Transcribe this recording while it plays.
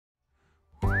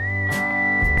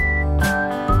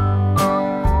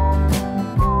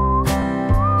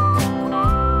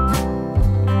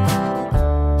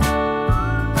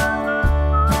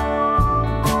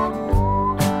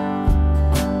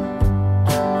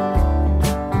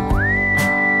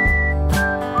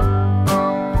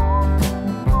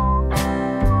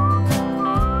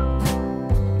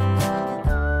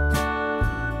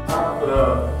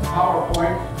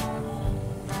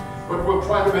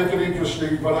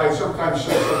ministry, but I sometimes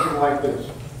say something like this.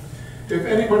 If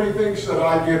anybody thinks that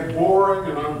I get boring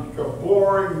and I'm a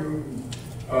boring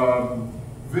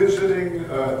visiting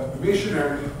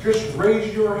missionary, just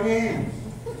raise your hand.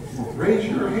 Raise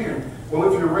your hand.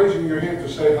 Well, if you're raising your hand to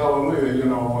say hallelujah, you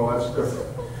know, well, that's different.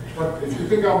 But if you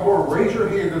think I'm boring, raise your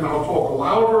hand and I'll talk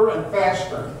louder and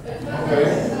faster.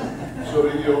 Okay? So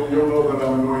that you'll know that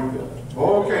I'm anointed.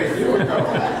 Okay, here we go.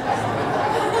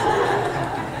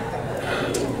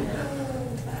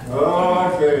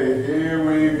 Okay, here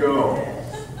we go.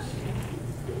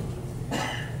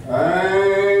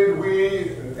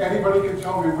 And anybody can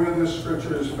tell me where this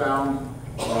scripture is found?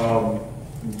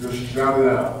 Just shout it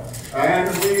out. And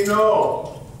we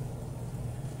know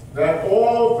that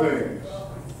all things.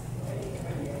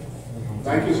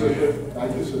 Thank you, sister.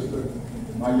 Thank you, sister.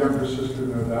 My younger sister,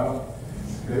 no doubt.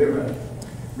 Amen.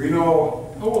 We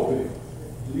know, how old are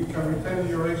you? Can we tell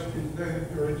your age?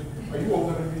 Your age? Are you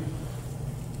older than me?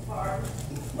 Pardon?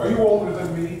 Are you older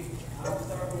than me? I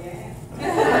certainly am.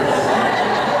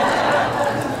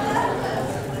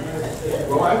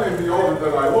 Well, I may be older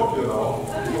than I look, you know.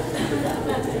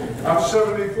 I'm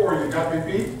 74. You got me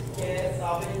beat? Yes,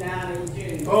 I'll be 9 in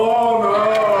June. Oh, no.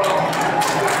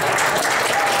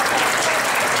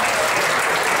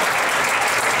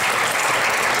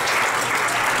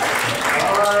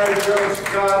 I just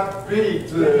got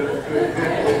beat.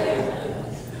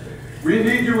 We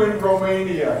need you in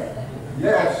Romania.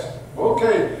 Yes.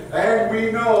 Okay. And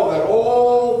we know that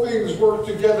all things work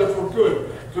together for good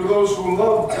to those who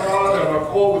love God and are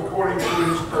called according to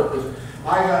His purpose.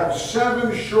 I have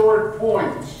 7 short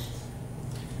points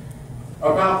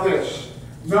about this.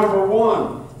 Number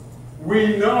 1,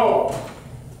 we know.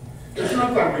 It's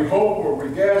not that we hope or we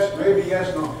guess, maybe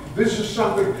yes, no. This is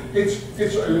something, it's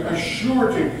a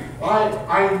surety.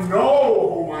 I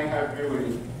know whom I have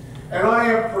believed. And I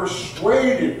am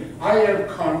persuaded, I am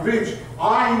convinced,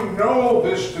 I know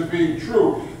this to be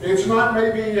true. It's not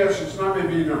maybe yes, it's not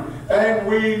maybe no. And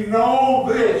we know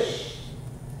this.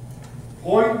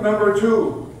 Point number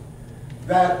 2,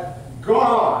 that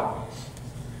God,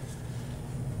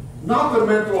 not the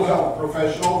mental health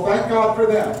professional, thank God for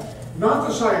them, not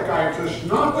the psychiatrist,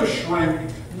 not the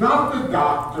shrink, not the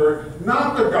doctor,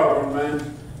 not the government,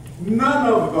 none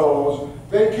of those,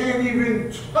 they can't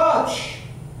even touch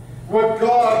what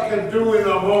God can do in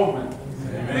a moment.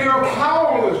 They are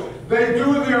powerless. They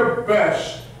do their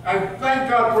best, and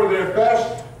thank God for their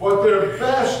best, but their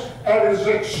best at its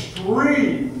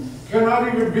extreme cannot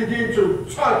even begin to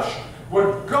touch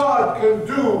what God can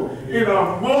do in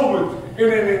a moment,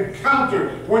 in an encounter,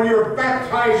 when you're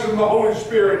baptized in the Holy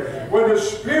Spirit, when the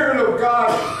Spirit of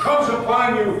God comes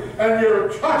upon you and you're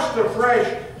touched afresh,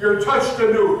 you're touched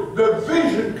anew. The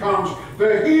vision comes,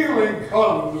 the healing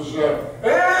comes,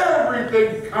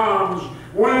 everything comes.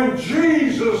 When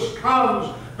Jesus comes,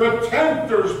 the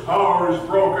tempter's power is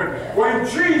broken. When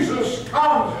Jesus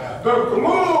comes, the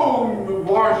gloom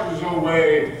washes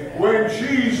away. When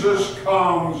Jesus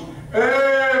comes,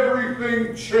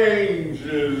 everything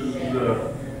changes.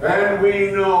 And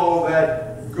we know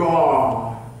that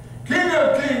God, King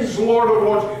of kings, Lord of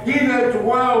lords, He that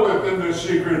dwelleth in the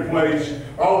secret place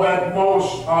of that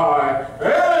Most High,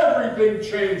 everything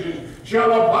changes,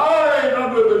 shall abide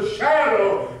under the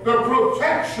shadow, the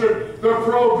protection, the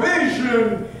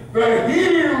provision, the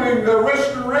healing, the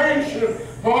restoration.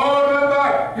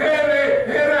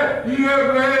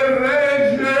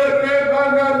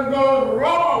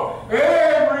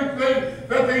 Everything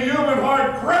that the human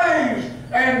heart craves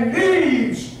and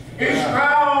needs is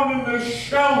found in the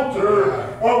shelter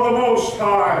of the Most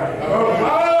High.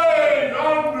 Abide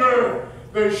under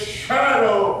the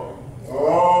shadow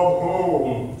of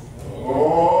whom?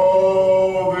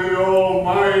 Oh, the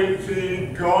Almighty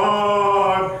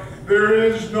God. There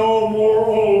is no more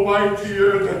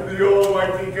almightier than the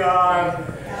Almighty God.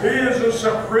 He is the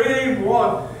supreme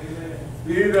one.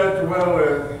 He that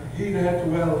dwelleth in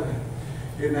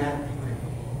that place.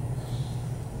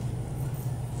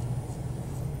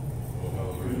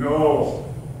 We know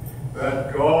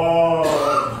that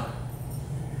God,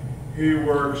 He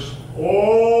works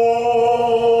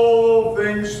all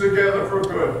things together for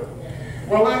good.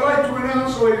 Well, I'd like to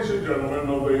announce, ladies and gentlemen,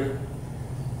 of the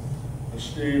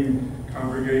esteemed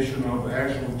congregation of the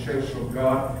actual Church of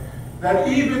God, that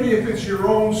even if it's your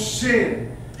own sin,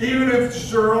 even if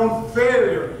it's your own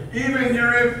failure, even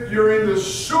if you're in the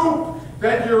soup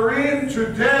that you're in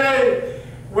today,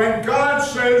 when God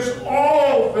says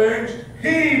all things,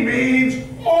 He means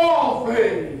all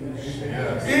things.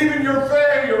 Yes. Even your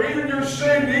failure, even your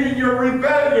sin, even your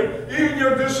rebellion, even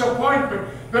your disappointment,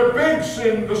 the big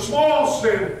sin, the small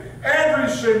sin, every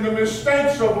sin, the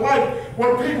mistakes of life,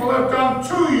 what people have done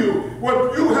to you,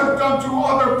 what you have done to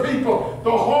other people.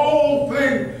 The whole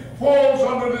thing falls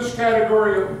under this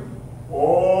category of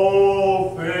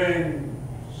all things.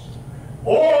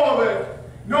 All of it.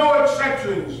 No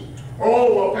exceptions.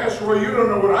 Oh, well, Pastor, well, you don't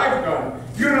know what I've done.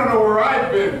 You don't know where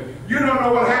I've been. You don't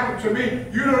know what happened to me.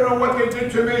 You don't know what they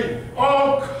did to me.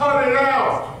 Oh, cut it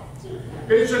out.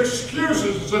 It's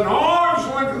excuses. It's an arm's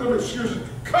length of excuses.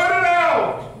 Cut it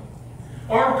out.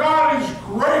 Our God is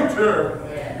greater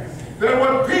than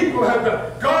what people have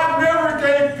done. God never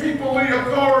gave people the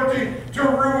authority to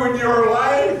ruin your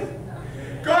life.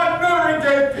 God never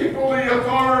gave people the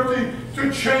authority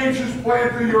to change His plan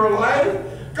through your life.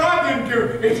 God didn't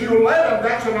do, if you let Him,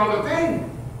 that's another thing.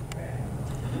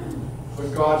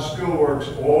 But God still works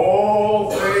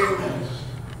all things.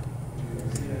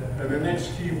 And the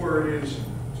next key word is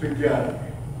together.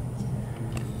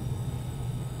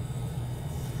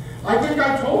 I think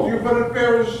I told you, but it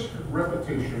bears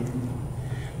repetition,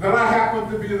 that I happen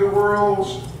to be the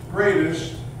world's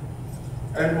greatest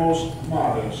and most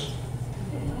modest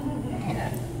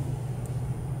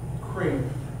crepe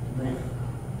maker.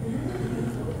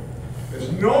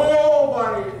 There's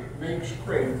nobody makes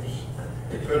crepes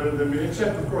better than me,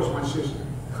 except of course my sister.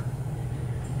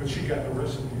 But she got the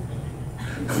recipe.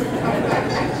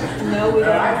 No, we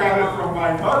and I got it from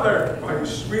my mother, my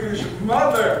Swedish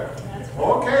mother.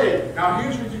 Okay, now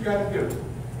here's what you got to do.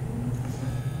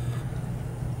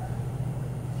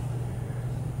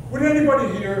 Would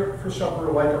anybody here for supper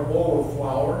like a bowl of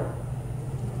flour?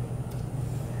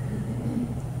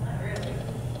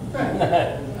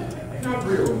 Not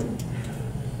really.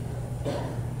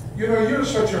 You know, you're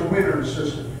such a winner,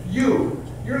 sister.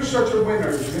 You're such a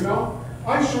winner, you know.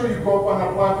 I saw you go up on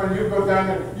the platform, you go down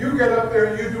there, you get up there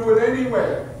and you do it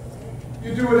anyway.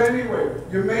 You do it anyway.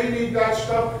 You may need that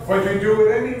stuff, but you do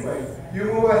it anyway. You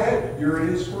move ahead. You're an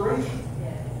inspiration.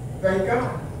 Thank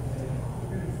God.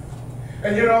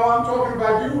 And you know, I'm talking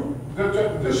about you.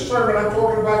 This sermon, I'm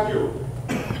talking about you.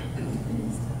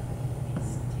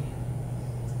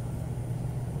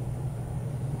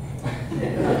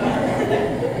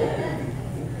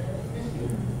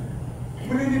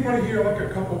 Would anybody here like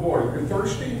a cup of oil? You're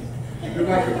thirsty? You'd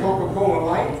like a Coca-Cola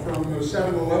Light from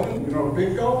 7-Eleven, you know,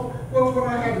 bingo? Well, what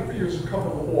I have for you is a cup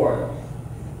of oil.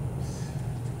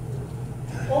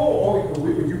 Oh,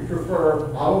 would you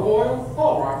prefer olive oil?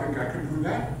 Oh, I think I could do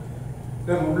that.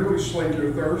 That'll really slake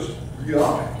your thirst. Yeah.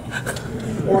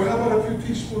 Or how about a few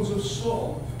teaspoons of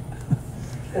salt?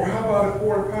 Or how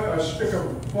about a stick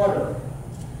of butter?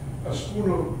 A spoon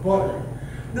of butter?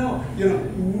 No, you know,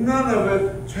 none of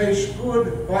it tastes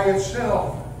good by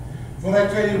itself. But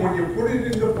I tell you, when you put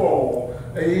it in the bowl,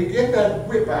 and you get that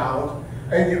whip out,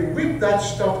 and you whip that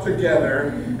stuff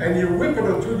together, and you whip it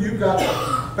until you got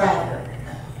a batter.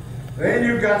 Then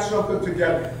you got something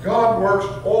together. God works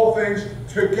all things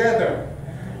together.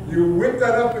 You whip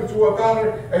that up into a batter,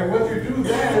 and what you do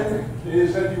then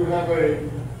is that you have a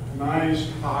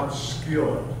nice hot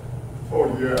skillet.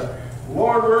 Oh yeah.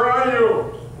 Lord, where are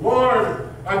you? Lord,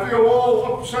 I feel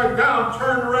all upside down,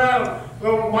 turned around.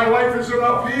 My life is in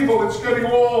upheaval. It's getting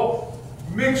all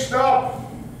mixed up.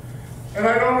 And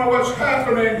I don't know what's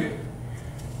happening.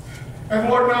 And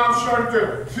Lord, now I'm starting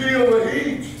to feel the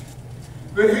heat.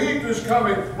 The heat is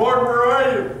coming. Lord, where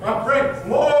are you? I'm praying.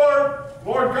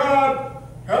 Lord God,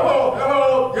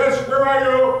 hello, yes, where are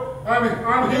you?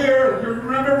 I'm here. You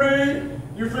remember me?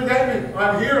 You forget me.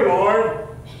 I'm here, Lord.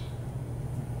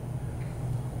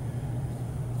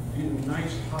 You need a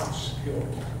nice hot skillet.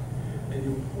 And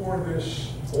you pour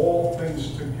this, all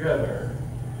things together,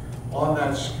 on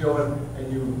that skillet,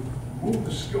 and you move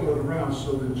the skillet around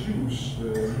so the juice,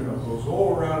 goes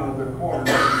all around the corner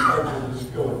of the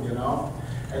skillet, you know.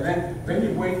 And then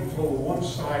you wait until the one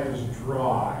side is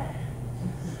dry.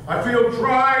 I feel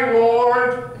dry,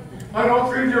 Lord. I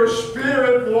don't feel your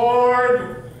spirit,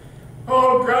 Lord.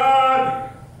 Oh, God.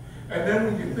 And then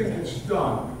when you think it's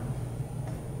done,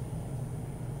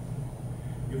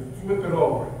 you flip it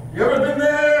over. You ever been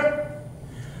there?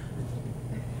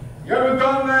 You ever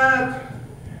done that?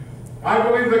 I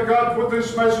believe that God put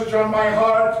this message on my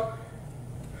heart.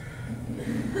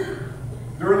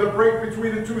 During the break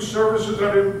between the two services,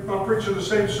 I'm preaching the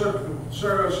same sermon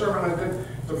I did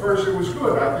the first. It was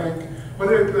good, I think. But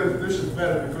this is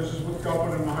better because it's what God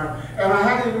put in my heart. And I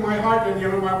had it in my heart,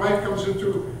 and my wife comes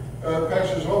into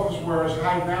Pastor's office where I was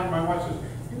hiding out, and my wife says,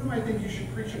 I think you should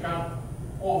preach about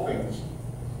all things.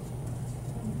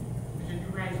 I said,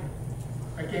 you're right.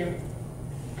 I can't.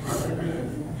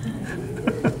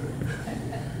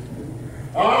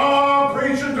 I'm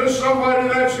preaching to somebody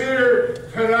that's here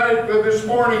tonight, this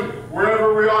morning,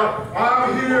 wherever we are.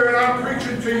 I'm here and I'm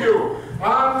preaching to you.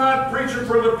 I'm not preaching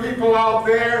for the people out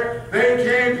there. They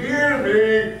can't hear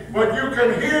me, but you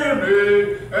can hear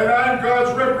me. And I'm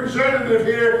God's representative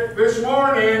here this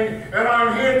morning. And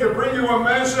I'm here to bring you a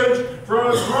message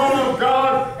from the throne of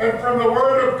God and from the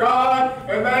Word of God.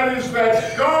 And that is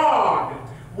that God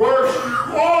works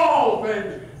all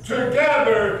things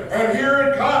together. And here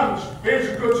it comes. Here's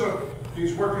a good one.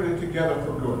 He's working it together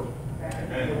for good.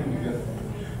 Amen.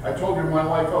 I told you my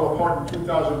life fell apart in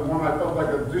 2001. I felt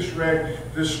like a dish rag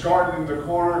discarded in the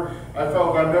corner. I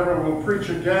felt I never will preach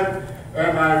again.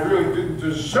 And I really didn't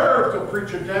deserve to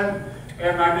preach again.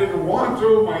 And I didn't want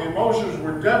to. My emotions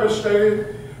were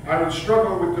devastated. I was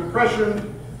struggling with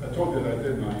depression. I told you that,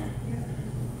 didn't I?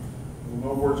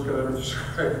 Well, no words could ever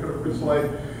describe what it was like.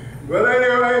 But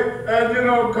anyway, and you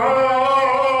know,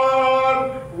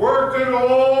 God worked it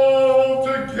all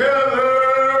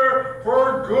together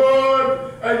for good.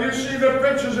 And you see the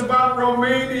pictures about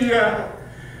Romania.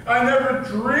 I never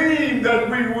dreamed that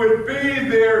we would be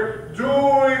there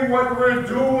doing what we're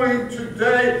doing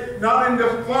today. Not in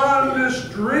the fondest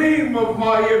dream of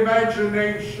my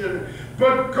imagination.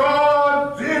 But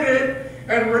God did it.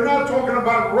 And we're not talking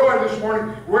about Roy this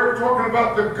morning. We're talking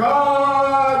about the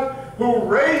God who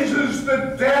raises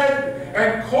the dead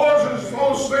and causes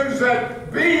those things that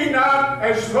be not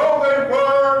as though they were.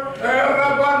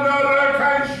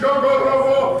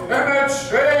 And that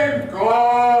same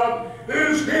God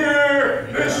is here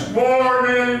this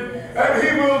morning, and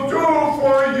He will do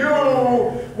for you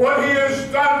what He has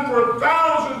done for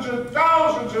thousands and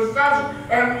thousands and thousands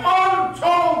and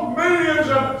untold millions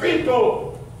of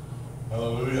people.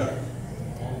 Hallelujah.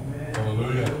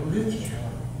 Hallelujah. He will lift you.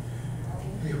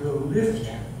 He will lift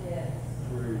you.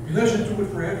 He doesn't do it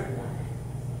for everyone.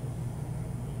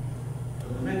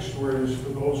 The next word is for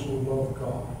those who love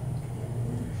God.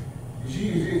 You see,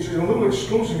 it's a little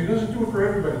exclusive. He doesn't do it for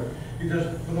everybody. He does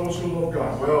it for those who love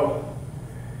God. Well,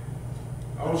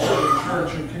 I was sitting in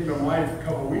church in Kingdom Life a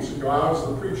couple of weeks ago. I was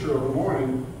the preacher of the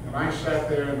morning, and I sat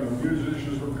there, and the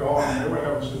musicians were going, and they were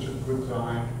having such a good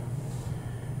time.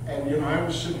 And, you know, I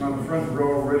was sitting on the front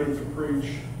row ready to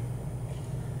preach.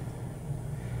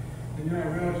 And, you know, I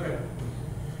realized that,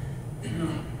 you know,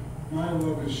 my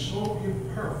love is so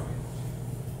imperfect.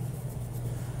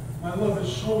 My love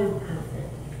is so imperfect.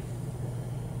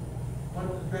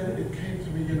 But then it came to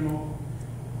me, you know,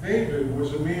 David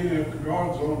was a man after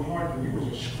God's own heart, and he was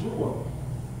a screw-up.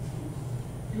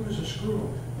 He was a screw-up.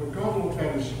 But God looked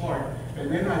at his heart, and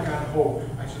then I got hope.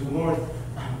 I said, Lord,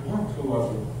 I want to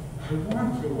love you. I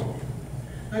want to love you.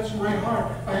 That's my heart.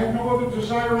 I have no other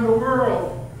desire in the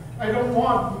world. I don't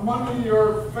want money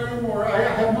or fame, or I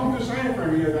have no desire for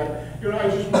any of that. You know, I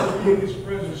just want to be in His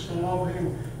presence, to love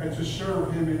Him, and to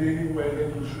serve Him in any way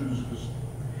that He chooses.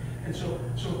 And so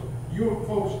you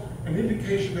folks, an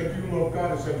indication that you love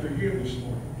God is that you're here this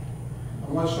morning.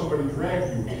 Unless somebody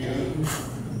dragged you here.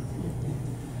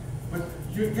 But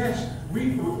yes,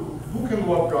 who can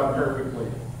love God perfectly?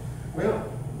 Well,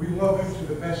 we love Him to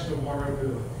the best of our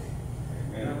ability.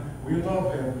 You know, we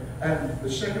love Him. And the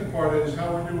second part is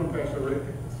how we're doing, Pastor Rick.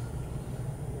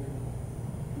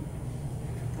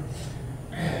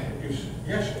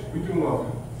 Yes, we do love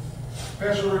Him.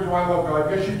 Pastor Rick, do I love God?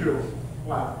 Yes, you do.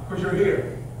 Why? Because you're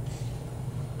here.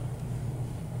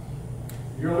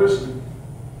 You're listening.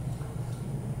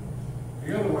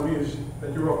 The other one is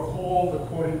that you are called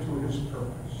according to His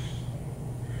purpose.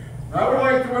 Now, I would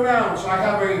like to announce I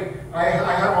have a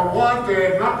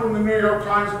wanted, not from the New York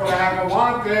Times, but I have a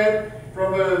wanted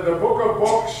from the Book of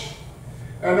Books.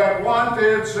 And that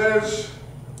wanted says,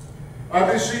 I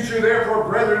beseech you therefore,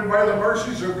 brethren, by the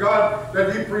mercies of God,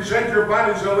 that ye present your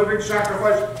bodies a living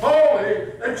sacrifice,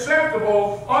 holy,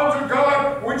 acceptable unto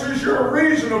God, which is your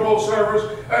reasonable service,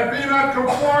 and be not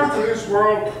conformed to this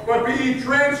world, but be ye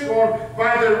transformed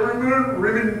by the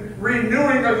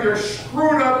renewing of your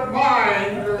screwed up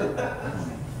mind,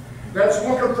 that's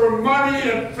looking for money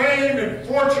and fame and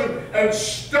fortune and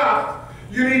stuff.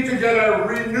 You need to get a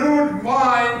renewed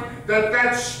mind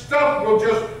that stuff will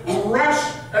just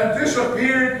rust and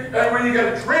disappear. And when you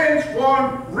get a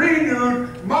transformed,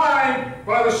 renewed mind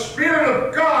by the Spirit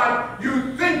of God,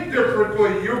 you think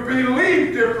differently, you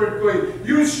believe differently,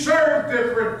 you serve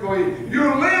differently,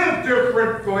 you live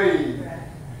differently,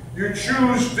 you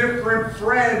choose different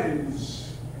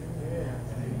friends.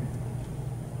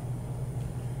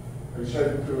 They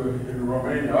said in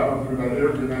Romania, I don't do that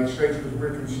here in the United States because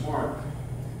we're too smart.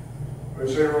 They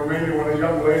say in Romania, when a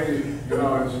young lady, you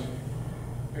know, is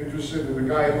interested in the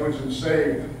guy who isn't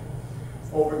saved,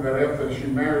 hoping that after she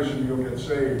marries him, he'll get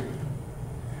saved.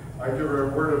 I give her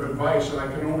a word of advice, and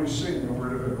I can only sing the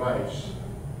word of advice.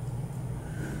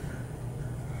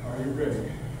 Are you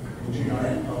ready?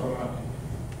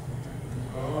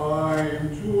 Time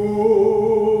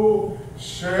to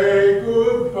say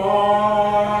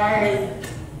goodbye.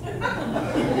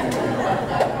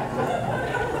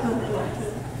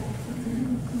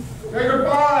 Say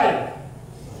goodbye.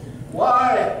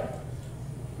 Why?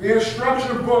 The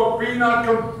instruction book, be not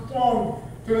conformed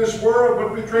to this world,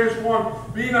 but be transformed.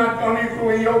 Be not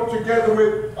unequally yoked together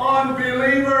with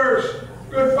unbelievers.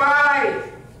 Goodbye.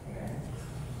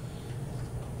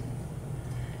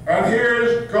 And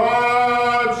here's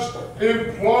God's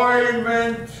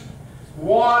employment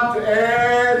want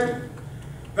ad,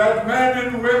 that men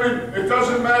and women, it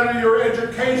doesn't matter your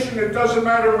education, it doesn't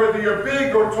matter whether you're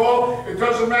big or tall, it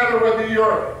doesn't matter whether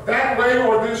you're that way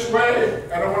or this way.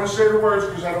 I don't want to say the words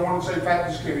because I don't want to say fat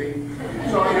and skinny.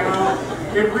 So, you know,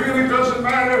 it really doesn't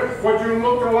matter what you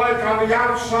look like on the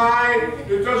outside.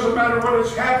 It doesn't matter what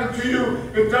has happened to you.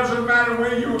 It doesn't matter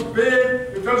where you've been.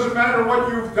 It doesn't matter what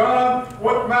you've done.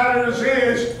 What matters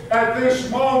is, at this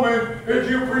moment, if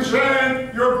you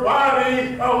present your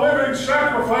body a living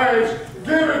sacrifice,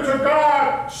 give it to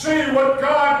God, see what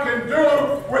God can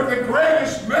do with the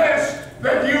greatest mess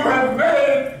that you have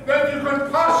made, that you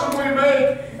could possibly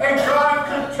make, and God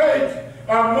could take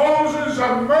Moses,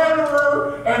 a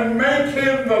murderer, and make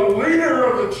him the leader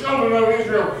of the children of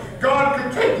Israel. God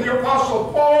could take the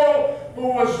Apostle Paul, who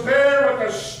was there at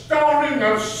the stoning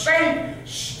of Saint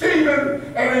Stephen,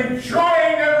 and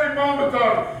enjoying every moment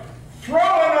of throw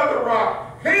another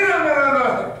rock, hit him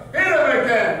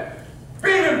again,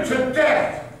 beat him to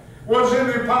death, was in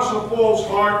the Apostle Paul's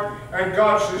heart, and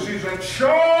God says he's a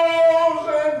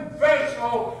chosen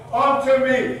vessel unto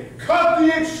me. Cut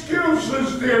the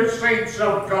excuses, dear saints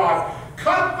of God.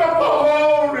 Cut the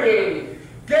baloney.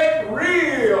 Get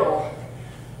real.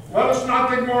 Let us not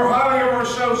think more highly of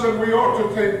ourselves than we ought to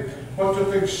think, but to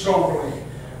think soberly.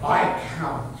 I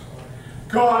count.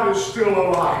 God is still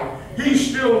alive. He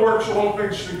still works all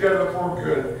things together for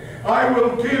good. I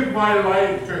will give my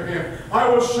life to Him. I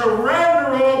will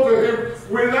surrender all to Him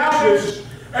without this,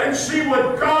 and see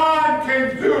what God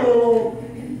can do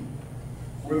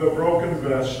with a broken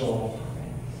vessel.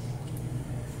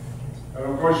 And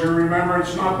of course, you remember,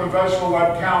 it's not the vessel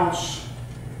that counts,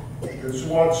 it's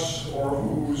what's or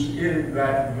who's in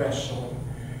that vessel.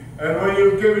 And when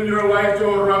you've given your life to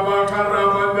Rabaka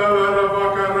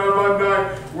Rabanda,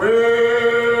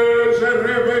 where's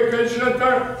Rebecca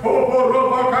Shetta?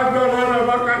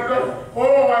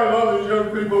 Oh, I love these young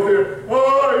people here.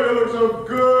 Oh, you look so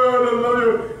good. I love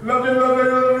you. Love you, love you,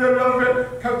 love you, love you.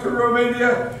 Come to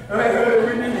Romania.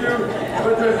 We need you.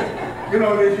 But, you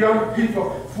know, these young people,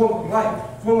 full of life,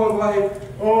 full of life.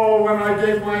 Oh, when I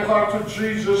gave my heart to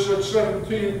Jesus at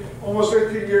 17, almost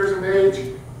 18 years of age,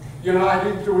 you know, I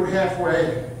didn't do it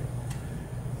halfway.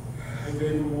 I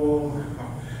gave him all.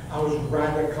 I was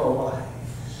radicalized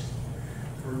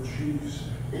for Jesus.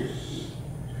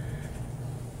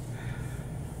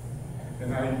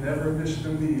 And I never missed a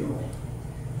meal,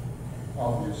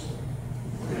 obviously.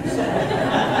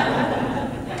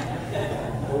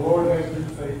 The Lord has been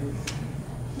faithful.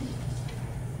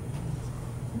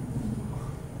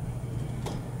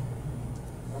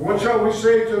 And what shall we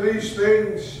say to these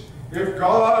things? If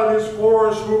God is for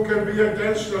us, who can be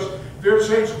against us? Dear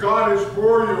saints, God is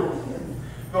for you.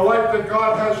 The life that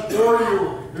God has for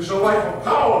you is a life of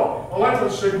power, a life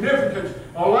of significance,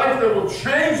 a life that will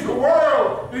change the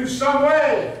world in some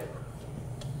way.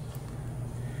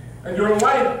 And your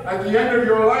life, at the end of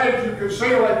your life, you can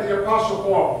say like the Apostle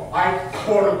Paul, I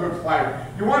fought a good fight.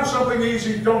 You want something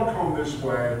easy, don't come this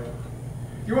way.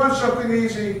 You want something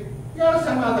easy, go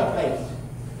some other place.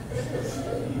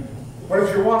 But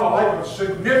if you want a life of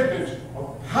significance,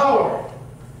 of power,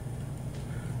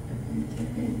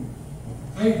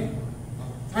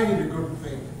 fighting the good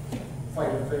faith, fight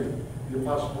of faith. The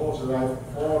Apostle Paul said, I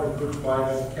fought a good fight, I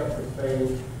kept the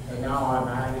faith, and now I'm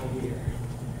out of here.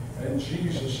 And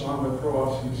Jesus on the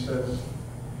cross, he says,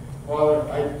 Father,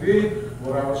 I did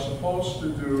what I was supposed to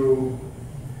do,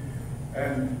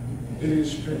 and it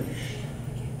is finished.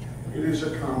 It is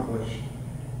accomplished.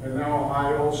 And now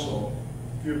I also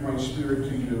give my spirit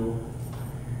to you.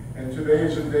 And today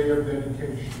is a day of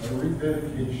dedication, a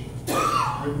rededication,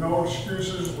 with no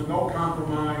excuses, with no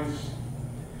compromise,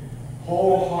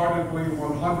 wholeheartedly,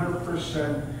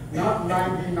 100%, not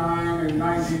 99 and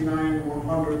 99,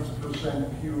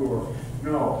 100% pure.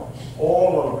 No,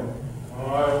 all of it. I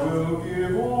will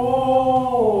give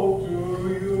all to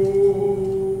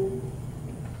you.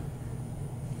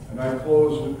 And I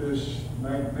close with this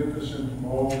magnificent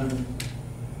moment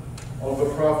of the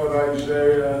prophet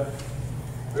Isaiah.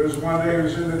 There's one day I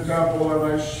was in the temple and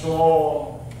I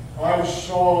saw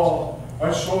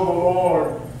the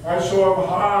Lord I saw him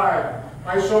high.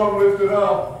 I saw him lifted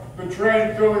up. The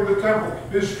train filling the temple.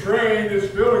 This train is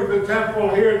filling the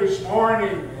temple here this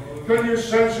morning. Can you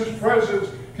sense His presence?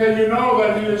 Can you know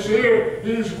that He is here?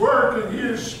 He is working. He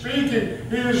is speaking.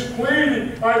 He is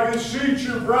pleading. I beseech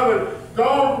you, brother,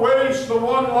 don't waste the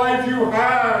one life you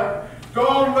have.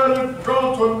 Don't let it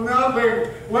go to nothing.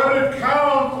 Let it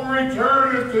count for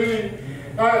eternity.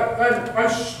 And I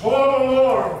saw the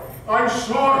Lord. I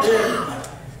saw Him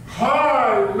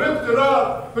high, lifted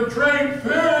up. The train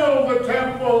filled the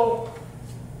temple.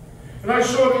 And I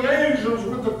saw the angels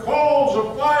with the coals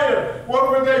of fire. What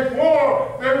were they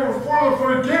for? They were for the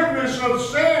forgiveness of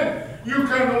sin. You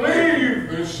can leave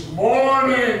this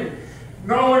morning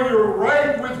knowing you're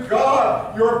right with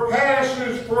God. Your past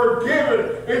is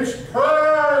forgiven. It's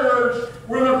purged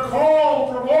with a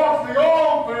call from off the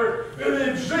altar. It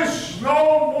exists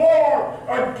no more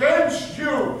against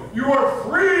you. You are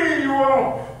free. You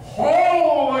are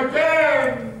whole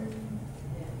again.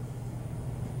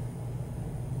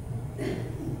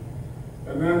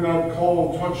 And then that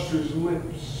coal touched his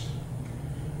lips.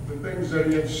 The things that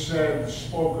he had said,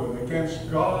 spoken against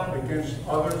God, against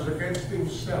others, against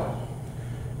himself.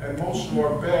 And most of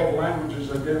our bad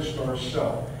languages against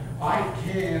ourselves. I'm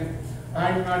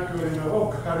not good enough.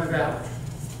 Oh, cut it out.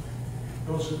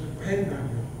 Those who depend on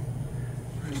you.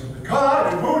 Praise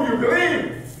God, in whom you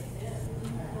believe.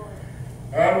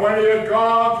 And when he had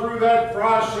gone through that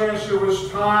process, it was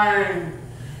time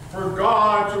for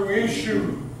God to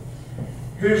issue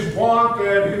His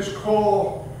wanted, His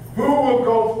call. Who will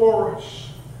go for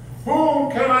us?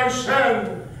 Whom can I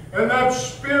send? And that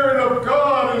Spirit of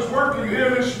God is working here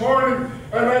this morning.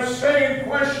 And that same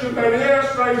question that He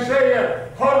asked Isaiah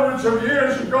hundreds of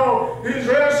years ago, He's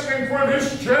asking for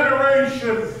this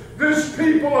generation, this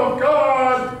people of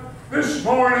God, this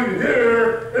morning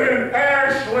here in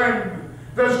Ashland.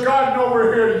 Does God know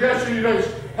we're here? Yes, He does.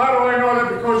 How do I know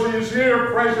that? Because He is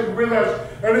here present with us.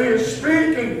 And He is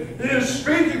speaking. He is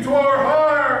speaking to our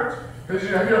hearts.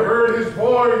 Have you heard His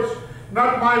voice?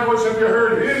 Not my voice. Have you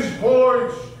heard His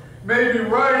voice? Maybe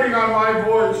riding on my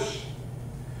voice.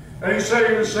 And He's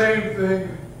saying the same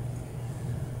thing.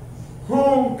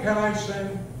 Whom can I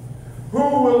send?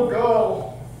 Who will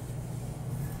go?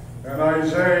 And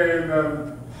Isaiah, in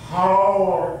the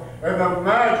power and the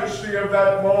majesty of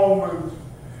that moment,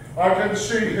 I can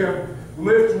see him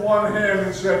lift one hand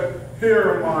and said,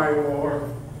 "Here am I, Lord."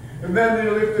 And then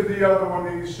he lifted the other one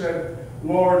and he said,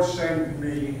 "Lord, send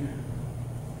me."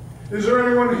 Is there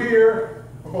anyone here?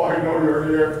 Oh, I know you're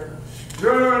here. Is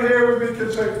there anyone here with me can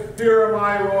say, "Here am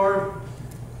I, Lord"?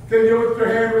 Can you lift your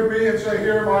hand with me and say,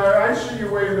 "Here am I"? I see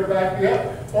you way in the back.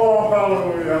 Yeah. Oh,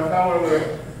 hallelujah,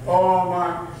 hallelujah. Oh,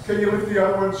 my. Can you lift the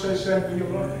other one and say, "Send me,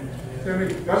 Lord"? Send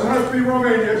me. Doesn't have to be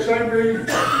Romania. Send me.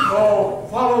 Oh,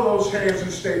 follow those hands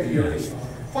and stay to your feet.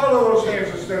 Follow those hands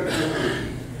and stay to your feet.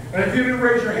 And if you didn't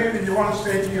raise your hand and you want to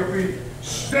stay to your feet,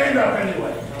 stand up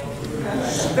anyway.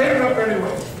 Stand up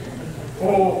anyway.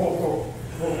 Oh.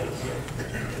 Oh.